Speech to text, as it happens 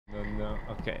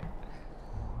Okay.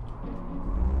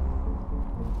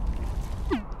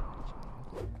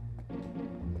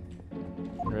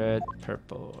 Red,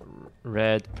 purple,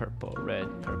 red, purple, red,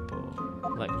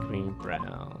 purple, light green,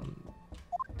 brown,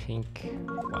 pink,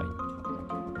 white,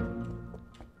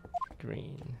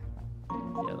 green,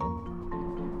 yellow.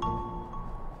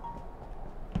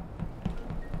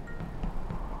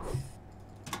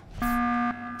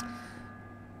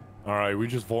 All right, we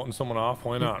just voting someone off.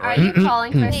 Why not? Are Right? you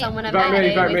calling for someone to Vote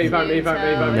me, vote me, vote me, vote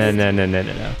me, vote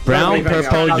me. No. Brown,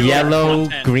 purple, yellow,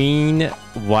 green,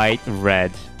 white,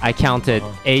 red. I counted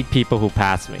 8 people who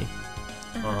passed me.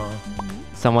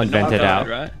 Someone vented out.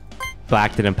 Right?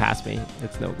 Black didn't pass me.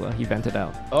 It's no glue. He vented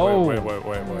out. Oh. Wait. Where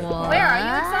are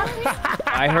you exactly?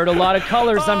 I heard a lot of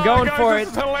colors. I'm going guys, for this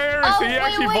it. is hilarious. Oh, He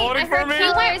actually voted for me.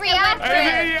 He went reactor.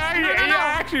 He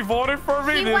actually voted for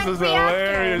me. He This went is reactor.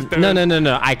 hilarious. Dude.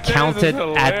 No. I counted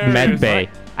at Medbay.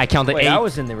 I counted Wait, 8. I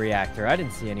was in the reactor. I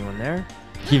didn't see anyone there.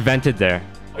 He vented there.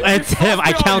 It's him.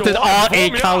 I counted all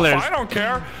 8 colors. I don't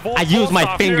care. I used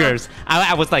my fingers.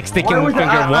 I was like sticking finger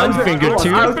 1, finger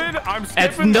 2. I'm It's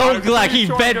skipping. no I'm glad he pretty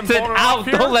sure I can vented vote out.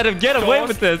 here. Don't let him get away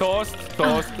with this. Toast.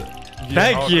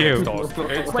 Thank you. It's toast.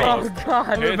 It's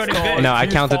God. It's toast. No, I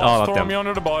You counted all of throw them. me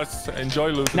under the bus. Enjoy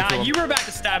losing. Nah, to him. you were about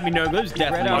to stab me, no glues. Read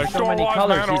Definitely. out I so sure many was,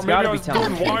 colors. man, or He's maybe got to I be was telling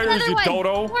doing me. wires, you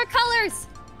dodo. More colors.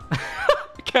 I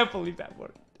can't believe that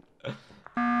word.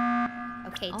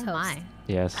 Okay, Oh Toast. my.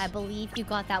 Yes. I believe you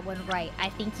got that one right. I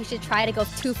think you should try to go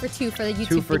 2 for 2 for the YouTube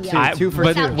 2 for video. 2. 2 for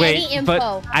but 2. Without wait, any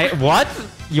info. but what?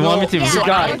 You want me to Yeah,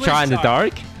 I try in the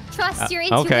dark? Trust your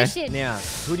okay. intuition. Yeah.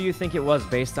 Who do you think it was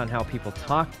based on how people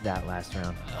talked that last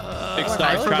round? Big I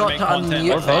Stars trying to make forgot to content.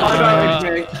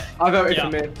 unmute. I voted for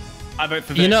me. I voted for me. I vote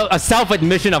for You know, a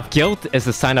self-admission of guilt is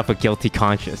a sign of a guilty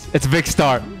conscience. It's Big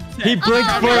Star. He blinked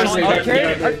first.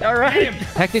 Okay. All right.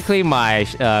 Technically, my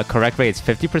correct rate is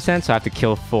 50%, so I have to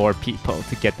kill 4 people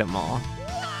to get them all.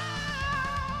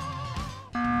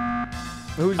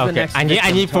 Who's the Okay, next I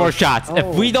victim, need 4 Toast? shots. If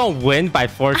we don't win by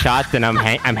 4 shots, then I'm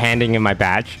handing in my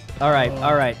badge. All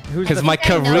right. Who's Because the my I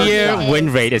know career who it win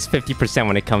is. rate is 50%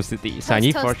 when it comes to these. So I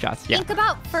need 4 Toast, shots. Yeah. Think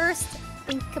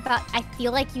about I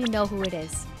feel like you know who it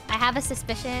is. I have a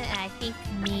suspicion, and I think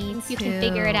you can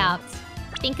figure it out.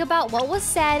 Think about what was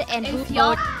said and who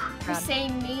y'all voted. say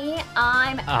me,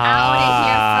 I'm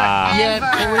Ah. out of here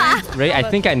forever. Ray, I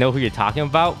think I know who you're talking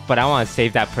about, but I want to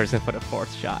save that person for the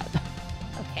 4th shot.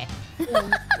 Okay.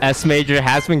 S Major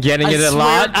has been getting I it a swear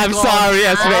lot. to I'm God. sorry,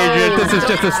 S Major. This is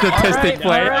just a statistic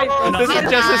play. All right. This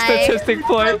is just a statistic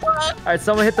play. All right.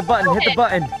 Someone hit the button. Hit the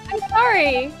button. I'm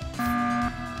sorry.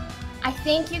 I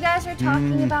think you guys are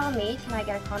talking about me. Can I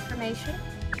get a confirmation?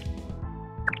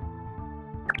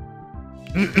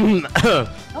 Go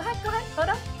ahead, vote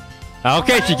up.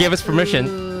 Okay, she gave us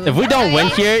permission. If we don't win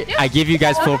here, I give you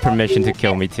guys full permission to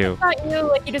kill me too. Not you,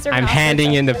 like you deserve I'm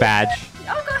handing in the badge.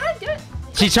 Oh, go ahead, do it.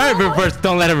 She's trying to reverse.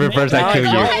 Don't let her reverse I kill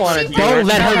you. Don't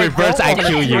let her reverse I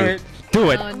kill you.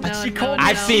 Do it.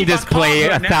 I've seen this play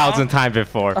 1,000 times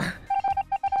before.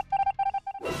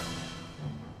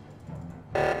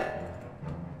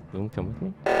 Gloom, come with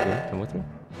me. Gloom, come with me.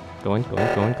 Going.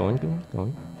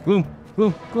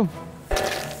 Gloom.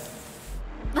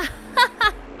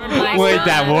 Wait,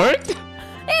 that worked? It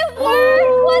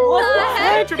worked! What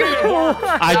the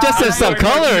heck? I just said some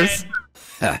colors.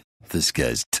 This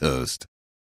guy's toast.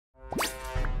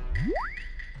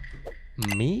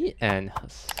 Me and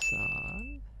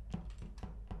Hassan.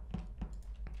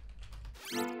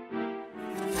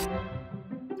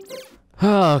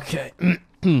 Okay.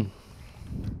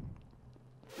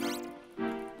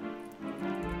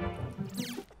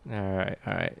 All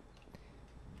right.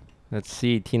 Let's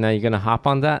see, Tina, you gonna hop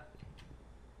on that?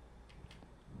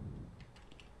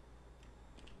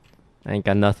 I ain't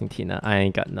got nothing, Tina. I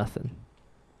ain't got nothing.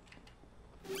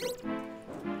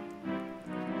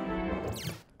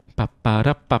 Ba ba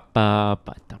da ba ba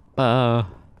ba da ba.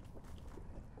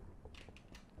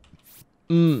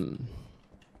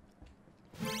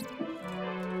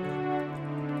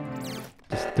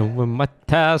 Just doing my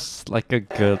tasks like a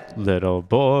good little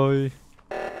boy.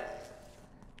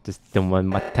 Just doing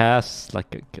my tasks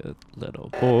like a good little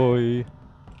boy.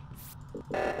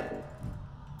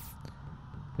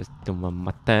 Just doing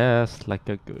my tasks like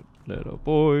a good little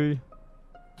boy.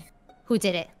 Who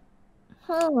did it?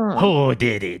 Who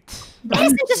did it?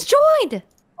 Bryson just joined!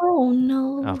 Oh,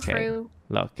 no. Okay. True.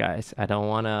 Look, guys, I don't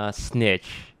want to snitch,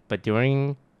 but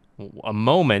during a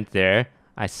moment there,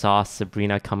 I saw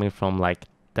Sabrina coming from like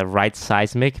the right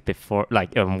seismic before,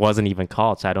 like it wasn't even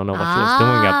called, so I don't know what she was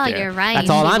doing up there. You're right. That's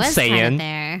all He I'm was kind of saying.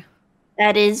 there.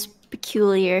 That is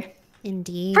peculiar.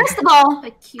 Indeed. First of all,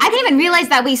 But cute. I didn't even realize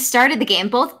that we started the game.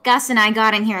 Both Gus and I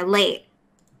got in here late.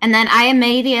 And then I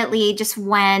immediately just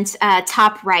went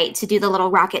top right to do the little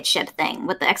rocket ship thing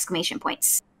with the exclamation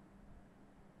points.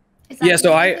 Is that Yeah, so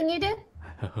the thing you did?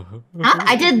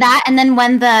 I did that, and then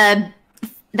when the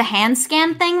hand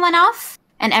scan thing went off,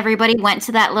 and everybody went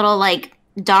to that little, like,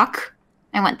 dock,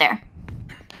 I went there.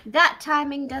 That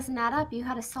timing doesn't add up. You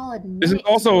had a solid. This is minute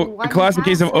also in one a classic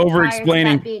case of passage prior to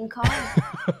over-explaining. that being called.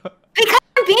 Because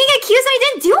I'm being accused and I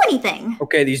didn't do anything.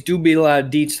 Okay, these do be a lot of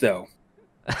deets, though.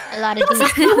 A lot of deeds.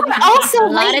 Also, A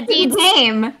lot late of in the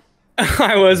game.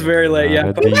 I was very late, yeah. Lot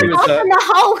of Pokey deets. was, In the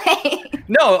hallway.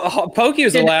 no, Pokey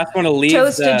was the last one to leave.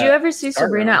 Toast, did you ever see start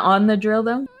Sabrina round. on the drill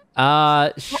though?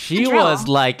 She drill? was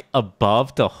like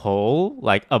above the hole,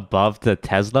 like above the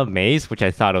Tesla maze, which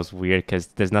I thought was weird because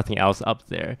there's nothing else up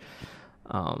there.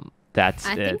 That's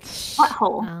I it. think What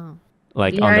hole? Oh.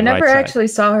 Like Yeah, on the I never right side. actually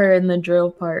saw her in the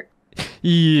drill part.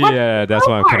 Yeah, that's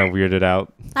why I'm kind of weirded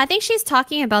out. I think she's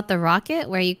talking about the rocket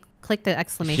where you click the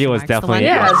exclamation She was marks, the one definitely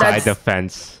Yeah, inside that's- the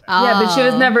fence. Yeah, but she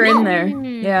was never in there.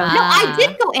 Yeah. No, I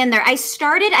did go in there. I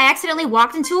accidentally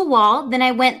walked into a wall, then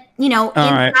I went, All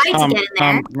right. inside to get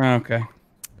in there. Okay.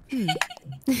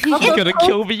 She's gonna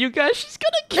kill me, you guys. She's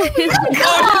gonna kill me.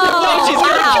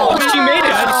 Oh, She made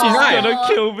it. She's She's gonna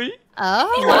kill me.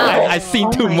 Oh. I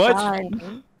seen too much,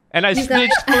 and I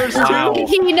snitched first Wow. too.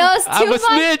 He knows too I'm a much.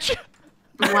 snitch.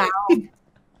 Wow.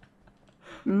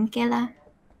 Killer.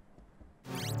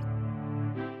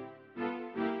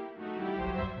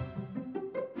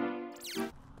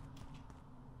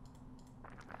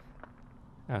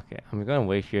 Okay, I'm gonna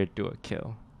wait here to do a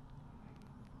kill.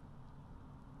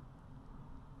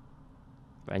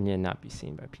 But I need to not be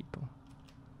seen by people.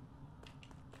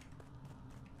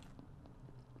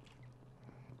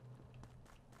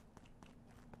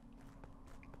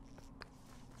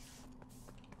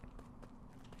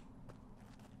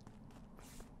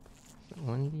 So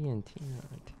Wendy and Tina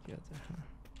are together, huh?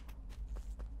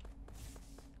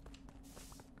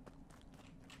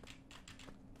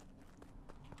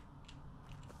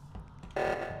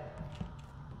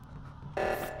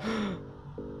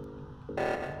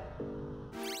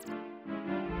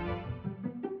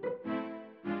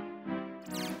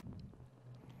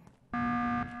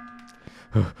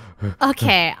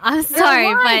 Okay, I'm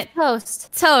sorry, but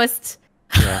Toast.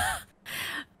 Yeah.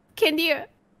 Can you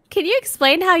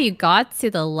explain how you got to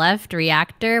the left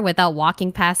reactor without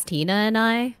walking past Tina and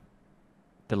I?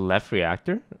 The left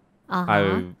reactor? Uh-huh.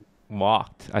 I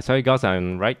walked. I saw you guys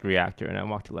on right reactor, and I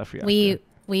walked to left reactor.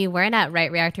 We weren't at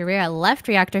right reactor. We were at left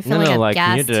reactor no, filling up like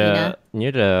gas, Tina.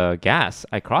 near the gas.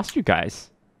 I crossed you guys,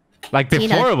 like before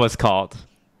Tina. it was called.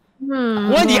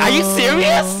 Wendy, are you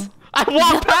serious? I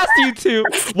walked past you two.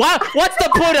 What's the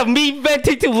point of me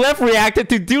venting to left reactor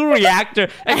to do reactor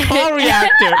and call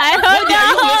reactor? I don't Wendy, are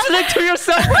you know. listening to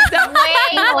yourself right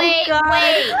now? Wait.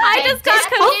 I just got Who's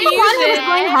the one who was confused.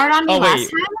 going hard on me Oh last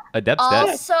wait, time? Adept's dead.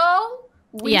 Also,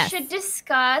 we Yes. should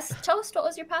discuss. Toast, what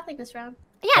was your pathing this round?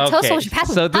 Yeah, Toast, what was your path?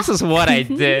 So this is what I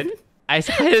did. I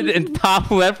hid in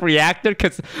top left reactor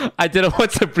because I didn't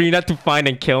want Sabrina to find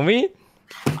and kill me.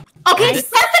 Okay, it's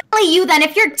definitely you then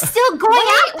if you're still going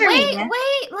after me.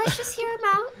 Wait. Let's just hear him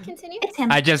out. Continue. It's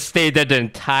him. I just stayed there the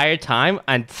entire time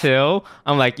until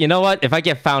I'm like, you know what? If I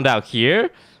get found out here,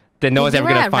 then no one's You ever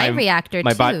were gonna at right find reactor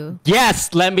my body. too.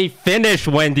 Yes, let me finish,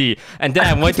 Wendy. And then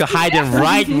I went to hide in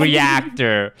right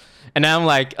reactor. And I'm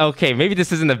like, okay, maybe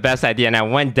this isn't the best idea. And I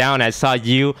went down, I saw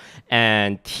you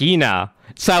and Tina.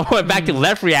 So I went back to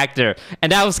left reactor,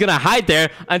 and I was gonna hide there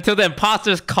until the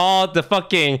imposters called the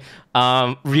fucking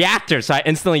reactor. So I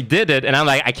instantly did it, and I'm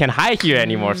like, I can't hide here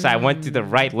anymore. So I went to the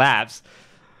right labs.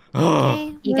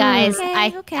 You guys,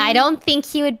 I don't think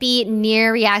he would be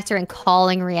near reactor and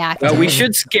calling reactor. We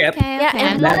should skip. Yeah,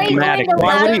 and Mathematic.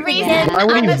 Why Why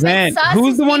would he vent?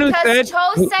 Who's the one who said?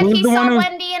 Toast said Who's he the saw one who?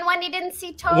 Wendy, and Wendy didn't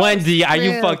see Toast. Wendy, are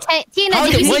you fuck? Tina, How,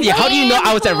 did you Wendy, see how do you know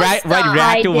I was at right I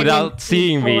reactor didn't without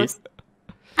seeing me?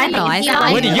 I know, I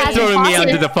saw Wendy, you. you're throwing me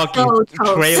under the fucking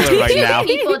trailer right now.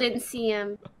 People didn't see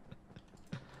him.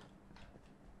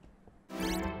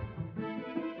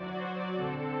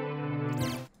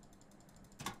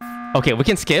 Okay, we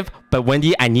can skip, but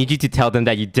Wendy, I need you to tell them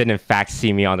that you did in fact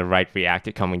see me on the right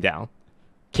reactor coming down.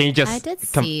 Can you just... I did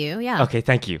see you, yeah. Okay,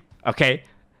 thank you. Okay?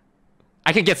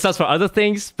 I can get sus for other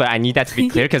things, but I need that to be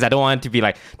clear because I don't want it to be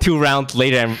like 2 rounds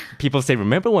later and people say,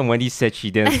 remember when Wendy said she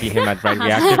didn't see him at right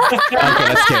reactor? Okay,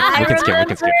 let's skip. We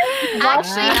can skip.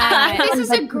 Actually, I think this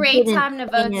is a great time to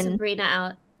vote Sabrina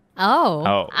out.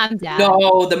 Oh, I'm down.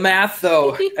 No, the math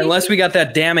though. Unless we got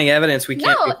that damning evidence, we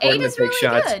can't No, afford to take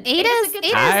shots.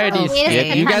 Ada's I already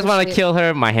skipped. You guys want to kill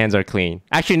her? My hands are clean.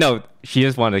 Actually, no. she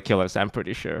is one of the killers. I'm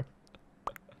pretty sure.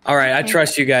 All right, I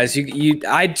trust you guys.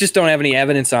 I just don't have any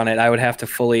evidence on it. I would have to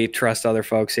fully trust other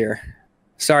folks here.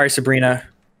 Sorry, Sabrina.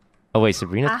 Oh wait,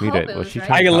 Sabrina's muted. Was she?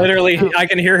 right. I can literally, I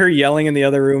can hear her yelling in the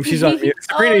other room. She's on mute.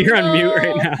 Sabrina, you're on mute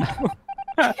right now.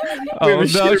 Oh no,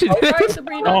 she Sorry, did.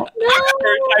 Sabrina. I heard.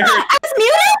 I was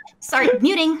muted. Sorry,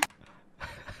 muting.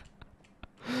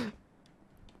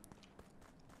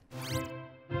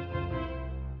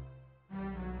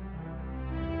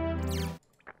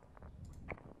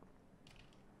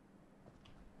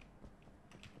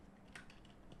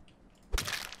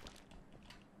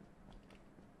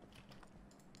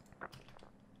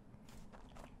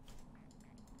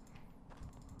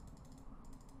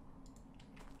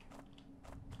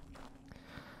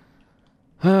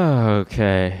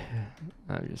 Okay.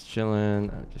 I'm just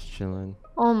chilling.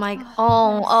 Oh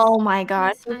my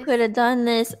god. Who could have done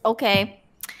this? Okay.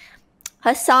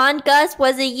 Hassan, Gus,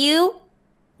 was it you?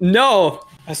 No,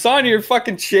 Hassan, you're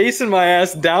fucking chasing my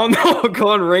ass down the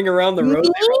going ring around the road.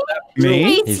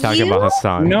 Me? He's talking about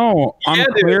Hassan. No, I'm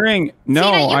clearing. No,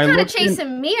 Tina, you're I kind of looked in.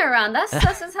 chasing me around. That's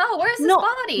sus as hell. Where's his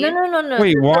body? No.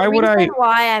 Wait, why would I?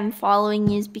 Why I'm following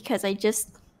you is because I just.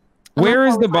 Where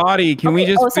is the body? Can we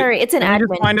just? Oh, sorry, it's an can we admin.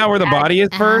 just find out where the body is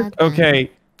first?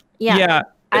 Okay. Yeah.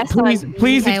 I saw Please, it.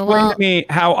 please Okay, explain well- to me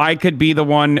how I could be the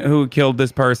one who killed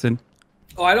this person.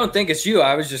 Oh, I don't think it's you.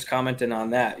 I was just commenting on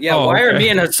that. Yeah, Oh, why are okay. me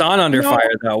and Hassan under No.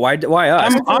 fire though? Why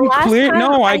us? I'm clear.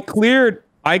 No, I cleared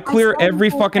every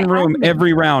fucking room,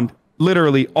 every round.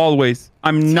 Literally, always.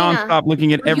 I'm nonstop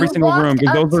looking at every single room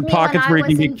because those are pockets where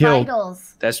you can get killed.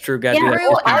 That's true. Gotta do that.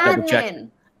 Through Double check. admin.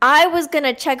 I was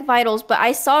gonna check vitals, but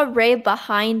I saw Ray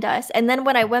behind us, and then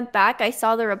when I went back, I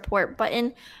saw the report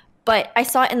button, but I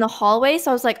saw it in the hallway, so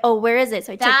I was like, "Oh, where is it?"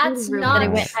 So I checked That's the room, and I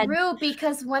not went. true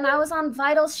because when I was on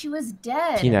vitals, she was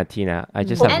dead. Tina, I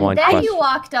just have and one then question. you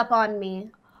walked up on me.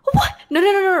 What?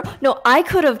 No! I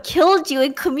could have killed you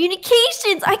in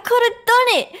communications. I could have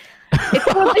done it. It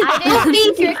could have been I didn't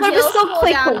think your it could have been kill so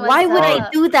quick, cooldown but why was would I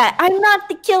up. do that? I'm not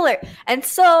the killer. And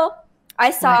so I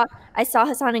saw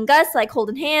Hassan and Gus like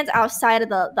holding hands outside of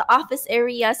the office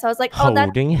area. So I was like, oh, that's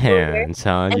Holding hands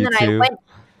on and then YouTube.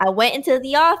 I went into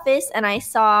the office and I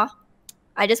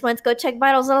just went to go check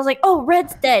vitals and I was like, oh,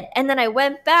 Red's dead. And then I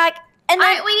went back and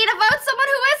then We need to vote someone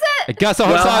who is it. Gus or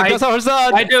Hassan, Gus or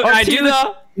Hassan. I do. Or I do.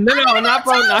 Tina. No, I'm not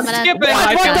voting. I'm skipping.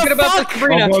 I'm What talking the about fuck? the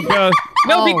Sabrina. I'll vote Gus.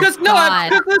 No, Oh, because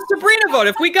because the Sabrina vote.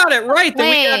 If we got it right, then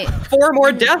we got 4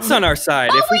 more deaths on our side.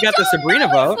 If we got the Sabrina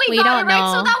vote, We got don't it right,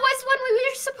 know. So that was when we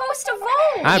were supposed to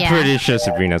vote. I'm Yeah. pretty sure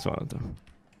Sabrina's one of them.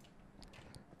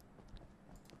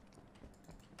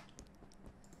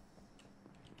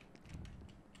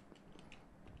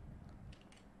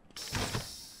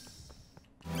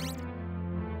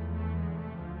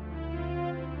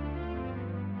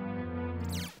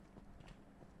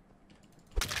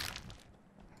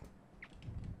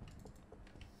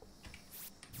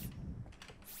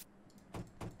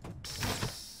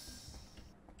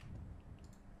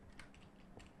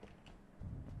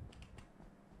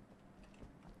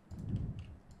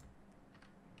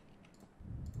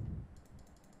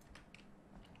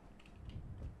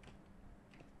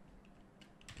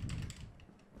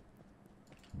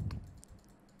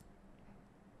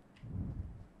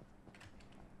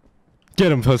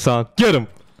 Get him, Hassan. Get him.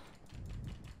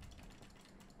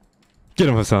 Get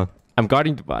him, Hassan. I'm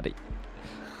guarding the body.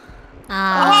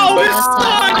 Oh, it's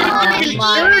fine. You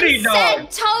fucking dirty You dog.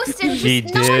 said toast and She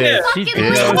just no did. one She fucking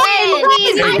did. win.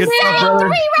 Hey, good stuff,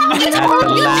 brother. At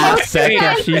the last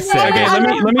second, she said Okay,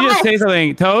 it. let me just say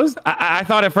something. Toast, I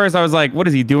thought at first I was like, what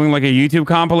is he doing? Like a YouTube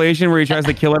compilation where he tries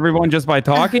to kill everyone just by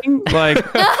talking? Like,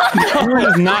 we were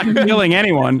just not killing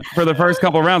anyone for the first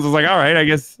couple rounds. I was like, all right, I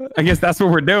guess that's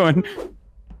what we're doing.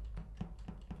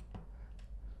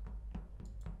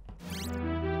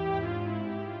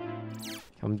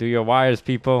 Come do your wires,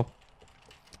 people.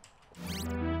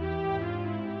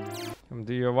 Come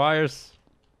do your wires.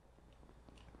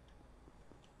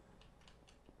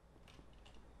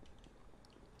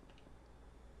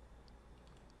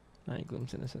 Alright,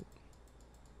 Gloom's innocent.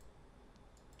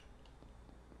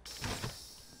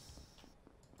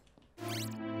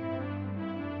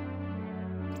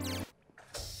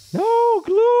 No,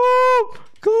 Gloom!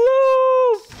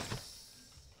 Gloom!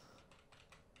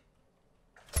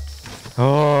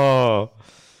 Oh.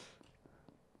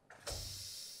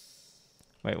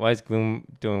 Wait, why is Gloom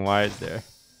doing wires there?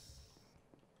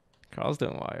 Carl's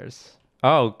doing wires.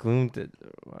 Oh, Gloom did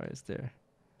wires there.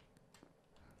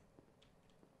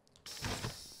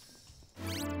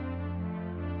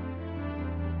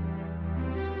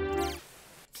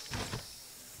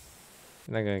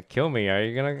 You're not gonna kill me, are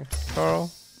you gonna,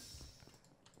 Carl?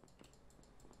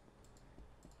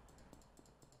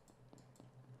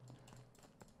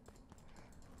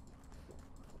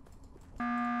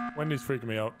 Wendy's freaking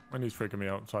me out. Wendy's freaking me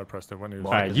out. So I pressed it. Wendy was.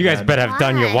 All right, you guys better have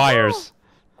done your wires.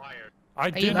 I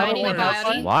you did hiding a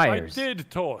body? Wires. I did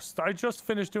toast. I just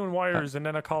finished doing wires and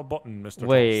then I called button, Mr.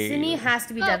 Wait. Sydney has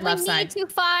to be dead left we side. need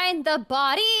to find the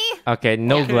body. Okay,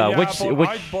 no glove. Yeah,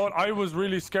 Which? but I was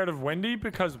really scared of Wendy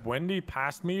because Wendy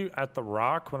passed me at the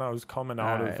rock when I was coming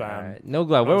out of No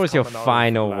glove. Where was your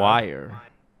final wire?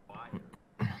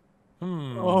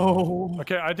 Oh.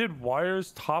 Okay, I did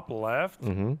wires top left,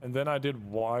 Mhm. and then I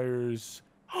did wires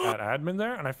at admin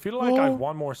there, and I feel like I have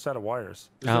one more set of wires.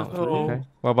 Is there three? Okay.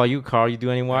 What about you, Carl? You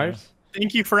do any wires?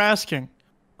 Thank you for asking.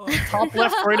 Top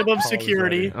left, right above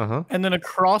security, and then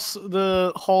across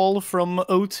the hall from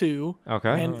O2.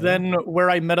 Okay. And then where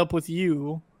I met up with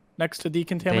you, next to Damn,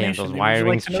 decontamination. those Would you like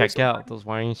wirings to know check something? out. Those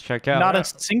wirings check out. Not a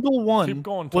single one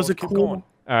was a cool. All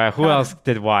right, who else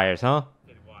did wires, huh?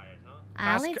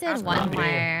 I only did one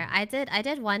wire. I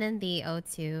did one in the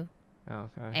O2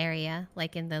 area,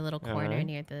 like in the little corner Alright.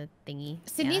 near the thingy.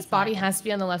 Sydney's body has to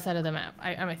be on the left side of the map.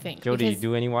 I think. Jody, you because-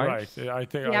 do any wires? Right, I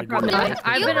think Yeah, I probably. agree.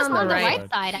 I've been on the right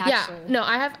side, Yeah, actually. no,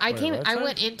 I have. I Wait, came. right I side?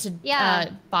 went into Yeah.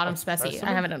 bottom speci.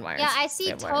 I haven't done wires. Yeah, I see We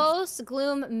have wires. Toast,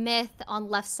 Gloom, Myth on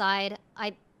left side.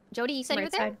 Jody, you said you were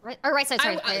Right there? side. Right, or right side,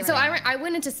 sorry. I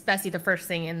went into Speci the first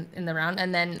thing in the round,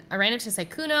 and then I ran into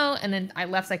Saikuno, and then I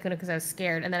left Saikuno because I was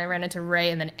scared, and then I ran into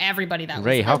Ray, and then everybody that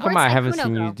Ray, was how come I haven't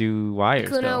seen you do wires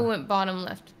Saikuno though? went bottom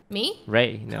left. Me?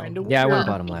 Ray, no. Yeah, I went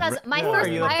bottom left. Because my Are first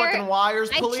you the wire, fucking wires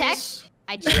police?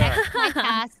 I checked my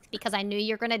task because I knew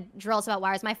you're gonna drill us about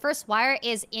wires. My first wire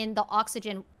is in the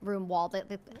oxygen room wall, the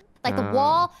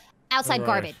wall outside Right.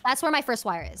 garbage. That's where my first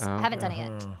wire is. I haven't done it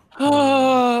yet.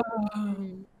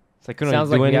 It's like, couldn't Sounds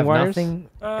do like we any have wires? nothing.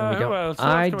 And we Who don't. else? Who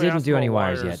I else can we didn't ask do any about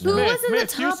wires yet. Who No. was in the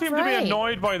Myth, you top seem to be right?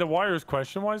 annoyed by the wires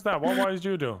question. Why is that? What wires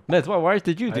do you do? That's what wires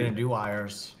did you I do? didn't do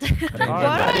wires. Why do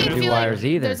I didn't do feel wires like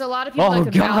either. there's a lot of people Oh, that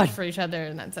could God. vouch for each other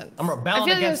in that sense? I'm I rebelling feel like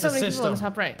there's against so the many people on the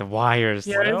system. top right. The wires.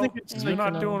 Yeah, I Well, think it's you're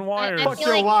not doing wires. I Fuck feel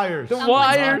your like wires. The someone's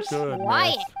wires. Good,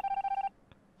 Quiet.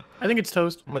 I think it's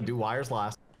Toast. I'm gonna do wires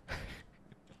last.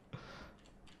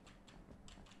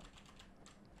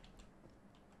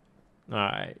 All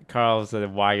right, Carl's a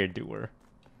wire doer.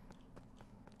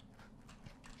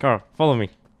 Carl, follow me.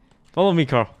 Follow me,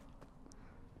 Carl.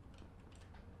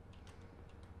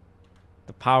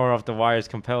 The power of the wires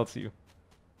compels you.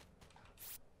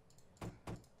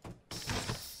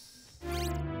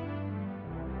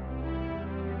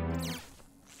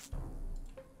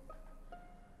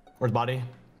 Where's body?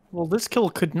 Well, this kill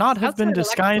could not have been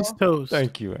disguised Toast.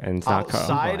 Thank you, and it's not Carl.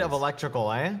 Outside of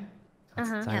electrical, eh?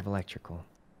 Side of electrical.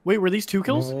 Wait, were these two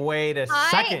kills? Wait a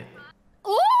second.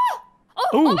 Ooh!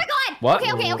 Oh Ooh. my god! What?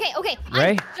 Okay.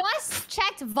 Ray? I just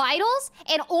checked vitals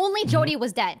and only Jody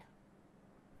was dead.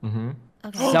 Mm-hmm.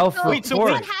 Okay. Self-report. So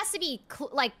that has to be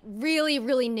like really,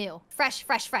 really new. Fresh.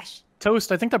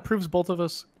 Toast, I think that proves both of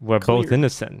us. We're both clear.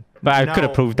 innocent. But I could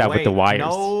have proved that with the wait, wires.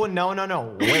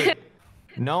 No. Wait.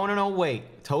 No.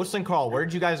 Wait. Toast and Carl, where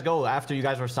did you guys go after you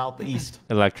guys were southeast?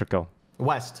 Electrical.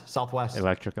 West. Southwest.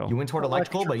 Electrical. You went toward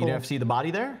electrical, but you didn't see the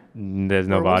body there? There's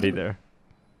no Where was body it? there.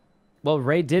 Well,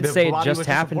 Ray did The say it body just was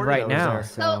happened reported right that now.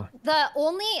 was So the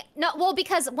only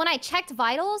because when I checked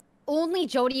vitals, only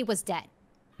Jody was dead,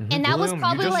 and that was Gloom,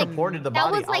 probably you just like reported the that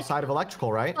body was like outside of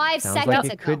electrical, right? 5 Sounds seconds like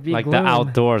it ago. could be Like Gloom. the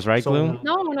outdoors, right, So- Gloom?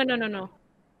 No.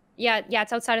 Yeah,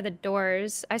 it's outside of the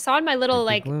doors. I saw in my little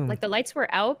Could be Gloom. like the lights were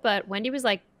out, but Wendy was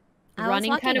like I was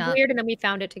running kind walking of up. weird, and then we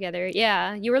found it together.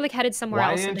 Yeah, you were like headed somewhere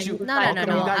Why else. and didn't then you? No, how no, come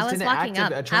no, you guys I was didn't walking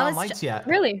up. turn I on was lights yet?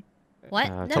 Really? What?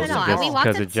 Uh, No. because We walked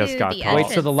because up it just to got the caught. Wait, so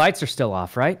the entrance. lights are still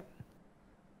off, right?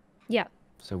 Yeah.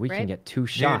 So we can Right. get 2 Dude,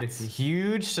 shots.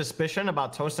 huge suspicion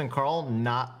about Toast and Carl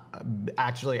not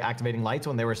actually activating lights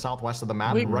when they were southwest of the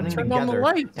map, Wait, running turn on the together,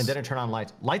 lights. and didn't turn on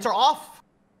lights. Lights are off.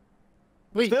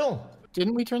 Wait, Still.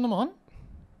 didn't we turn them on?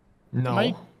 No.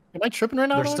 Am I tripping right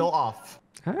now? They're dog? still off.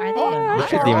 Actually, They're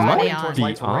they already might on. be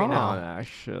Lights right now. on,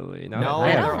 actually. Now No, that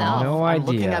I I they're don't know. off. No I'm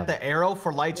looking idea. at the arrow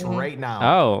for lights right now.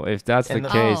 Oh, if that's the In the-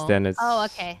 case, Oh. then it's... Oh,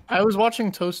 okay. I was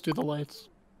watching Toast do the lights.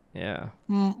 Yeah.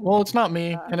 Well, it's not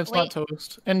me, and it's not wait.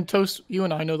 Toast. And Toast, you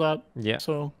and I know that. Yeah.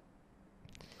 So,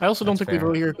 I also don't That's think we fair.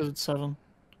 vote here because it's 7.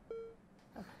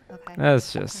 Okay.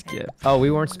 Let's just skip. Oh,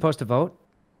 we weren't supposed to vote?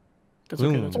 That's okay.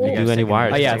 Gloom, That's you okay. do any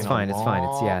wires? Oh, yeah, taking it's a fine. It's fine.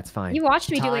 It's long it's fine. You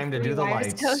watched me do like Time to 3 do the wires.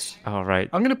 lights. Toast. All right.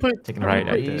 I'm gonna put Taking Right,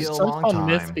 a I did. real Sun's long on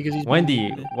Myth time. because he's Wendy,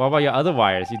 what about your other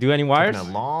wires? You do any wires?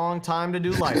 Taking a long time to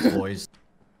do lights, boys.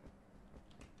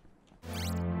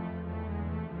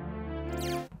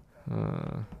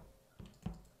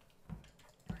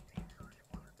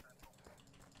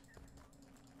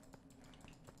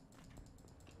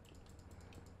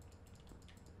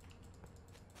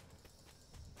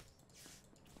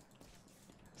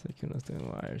 Sykkuno's doing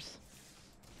wires.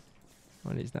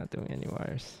 Wendy's not doing any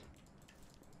wires.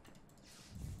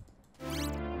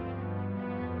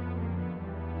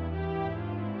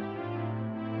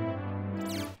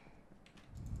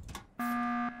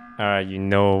 Alright, you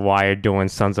know why you're doing,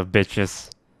 sons of bitches.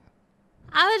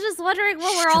 I was just wondering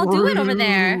what we're all doing over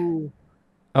there.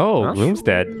 Oh, Huh? Gloom's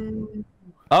dead.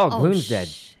 Oh, Gloom's dead.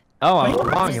 Oh, I was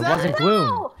wrong. It wasn't Gloom.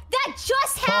 No, that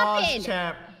just happened.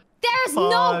 Champ. There's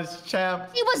Pause, champ.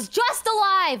 He was just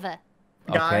alive.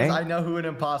 Guys, Okay. I know who an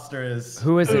imposter is.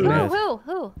 Who is it, Myth?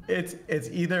 Who? It's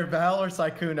either Val or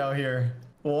Sykkuno here.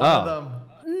 One of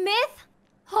them. Myth?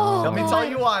 Oh, Let me God. tell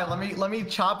you why. Let me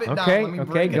chop it down. Okay, Let me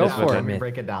okay, break go it down. for it, Let me Myth.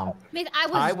 break it down. Myth,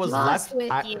 I was left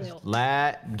with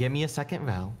you. Give me a second,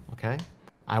 Val. Okay.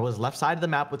 I was left side of the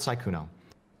map with Sykkuno.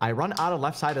 I run out of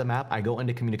left side of the map. I go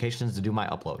into communications to do my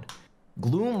upload.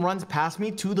 Gloom runs past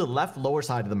me to the left lower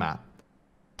side of the map.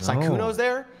 Sykkuno's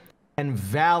there, and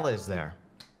Val is there.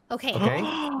 Okay. Okay.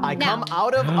 I come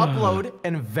out of upload,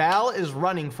 and Val is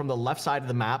running from the left side of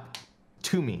the map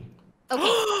to me.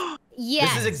 Okay. Yes.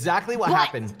 This is exactly what But-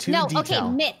 happened to no, detail. okay,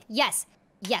 Myth. Yes.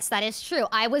 Yes, that is true.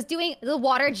 I was doing the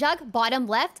water jug, bottom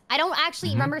left. I don't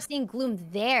actually remember seeing Gloom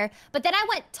there, but then I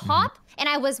went top and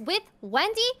I was with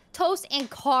Wendy, Toast, and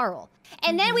Carl.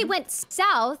 And then we went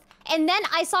south, and then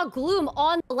I saw Gloom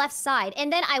on the left side.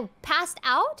 And then I passed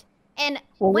out and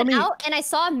went out and I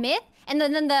saw Myth, and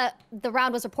then the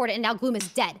round was reported, and now Gloom is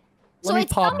dead. So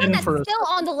it's someone that's still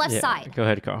on the left side. Go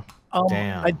ahead, Carl.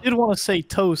 Damn. I did want to say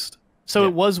Toast. So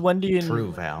it was Wendy and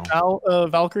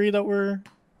Valkyrie that were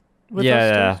with us.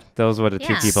 Yeah, those were the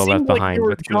two people left Seemed like behind they were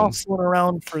with Gloom. jostling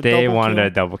around for a They double wanted kill. a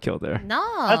double kill there.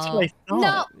 No. That's what I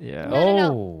thought. Yeah.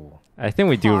 No. I think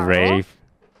we do Rave.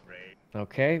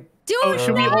 Okay. Dude,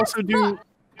 should we also do?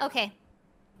 Okay.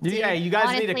 Yeah, you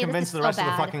guys need to honestly, convince this the is rest so of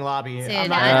the bad. fucking lobby. Dude, I'm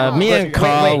not I gonna- know. Me and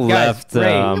Carl guys, left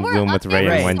Ray. Gloom with Ray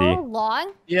and Wendy. So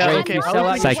long. Yeah, I'm okay, not sell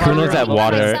out really your sure Sykkuno's at about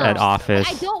water myself. at office.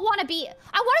 I don't want to be.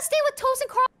 I want to stay with Toast and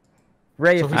Carl.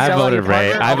 Ray, if you I sell out your voted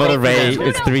Ray. partner, I voted Ray. No,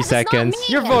 It's 3 seconds.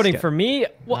 You're voting for me?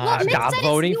 Well, I'm Myth not said it's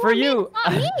voting for and you. Myth,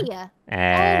 not me. Oh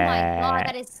my god,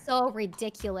 that is so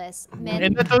ridiculous. Myth.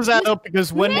 And that does add up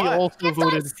because Wendy Myth, also it's on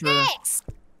voted for. 6.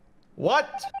 What?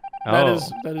 That Oh.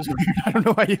 is weird. I don't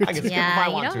know why you. I can skip if I Yeah,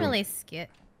 you want don't to. really skip.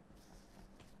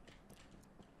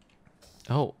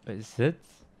 Oh, is it?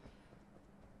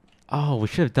 Oh, we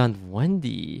should have done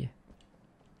Wendy.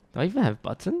 Do I even have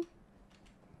button?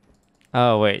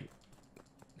 Oh, wait.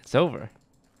 It's over.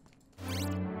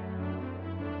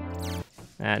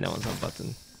 Ah, no one's on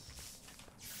button.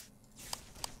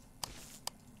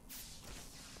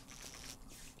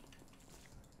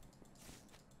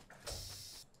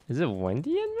 Is it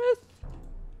Wendy and Myth?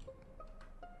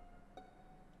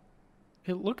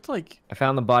 It looked like. I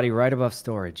found the body right above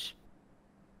storage.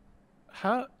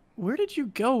 How? Where did you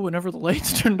go whenever the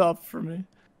lights turned off for me?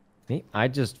 Me? I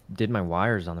just did my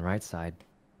wires on the right side.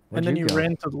 And Where'd then you go?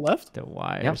 ran to the left? The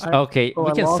wires. Yep. Okay, Oh,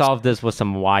 we I can lost- solve this with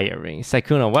some wiring.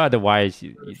 Sykkuno, what are the wires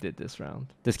you did this round?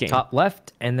 This game? Top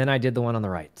left, and then I did the one on the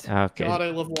right. Okay. God, I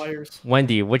love wires.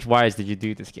 Wendy, which wires did you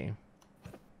do this game?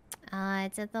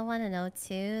 I did the one in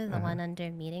O2, the one under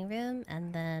meeting room,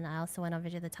 and then I also went over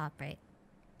to the top right.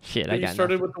 Shit, So I you got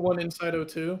started nothing. with the one inside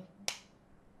O2?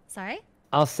 Sorry?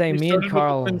 I'll say You me started and with the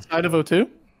Carl. one inside of O2?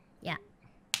 Yeah.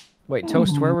 Wait,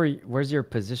 Toast, where's your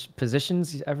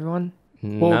positions, everyone?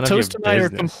 Well, None of your Toast and I are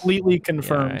business. completely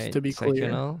confirmed, right, to be clear.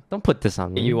 Sykkuno. Don't put this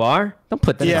on me. You are? Don't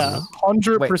put this Yeah, on me.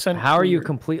 100%. Wait, how are you clear.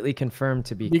 completely confirmed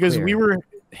to be Because clear? we were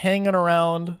hanging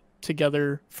around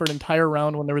together for an entire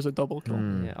round when there was a double kill.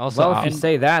 Yeah, also, Well, if you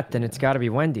say that, then it's got to be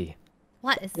Wendy.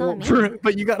 What? It's Well, not me.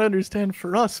 but you gotta understand,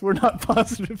 for us, we're not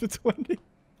positive it's Wendy.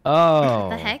 Oh.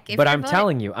 the heck? If But you're I'm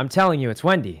voting- telling you, it's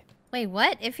Wendy. Wait,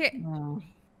 what? If you're...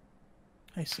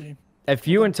 I see. If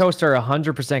you and Toast are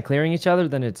 100% clearing each other,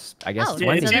 then it's, I guess, Oh, it's yeah,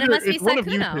 Wendy. so then it must be it's one of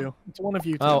you Sykkuno. two. It's one of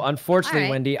you two. Oh, unfortunately,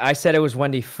 Alright. Wendy, I said it was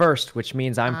Wendy first, which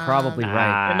means I'm probably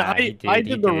right. And he I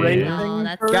did the Ray No, thing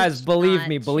that's first. Guys, believe not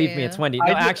me, it's true. Wendy. I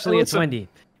No, did- actually, it's listen, Wendy.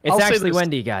 It's I'll say actually this.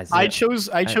 Wendy, guys. I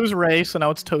chose Ray, so now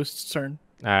it's Toast's turn.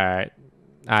 All right,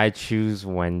 I choose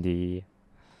Wendy.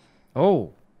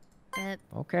 Oh, Rip.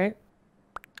 okay.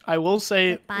 I will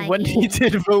say Goodbye, Wendy game.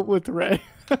 did vote with Ray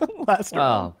last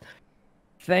round. Oh,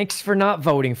 thanks for not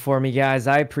voting for me, guys.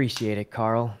 I appreciate it,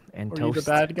 Carl and Were you Toast.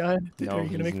 the bad guy? No, Are you gonna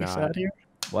he's make me not. sad here?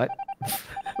 What?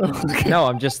 Okay. No,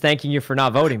 I'm just thanking you for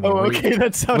not voting me. Oh, What do you- okay,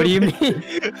 that sounded. What do you mean?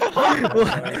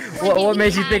 what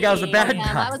makes you think I was the bad I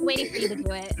guy? was waiting for you to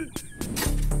do it.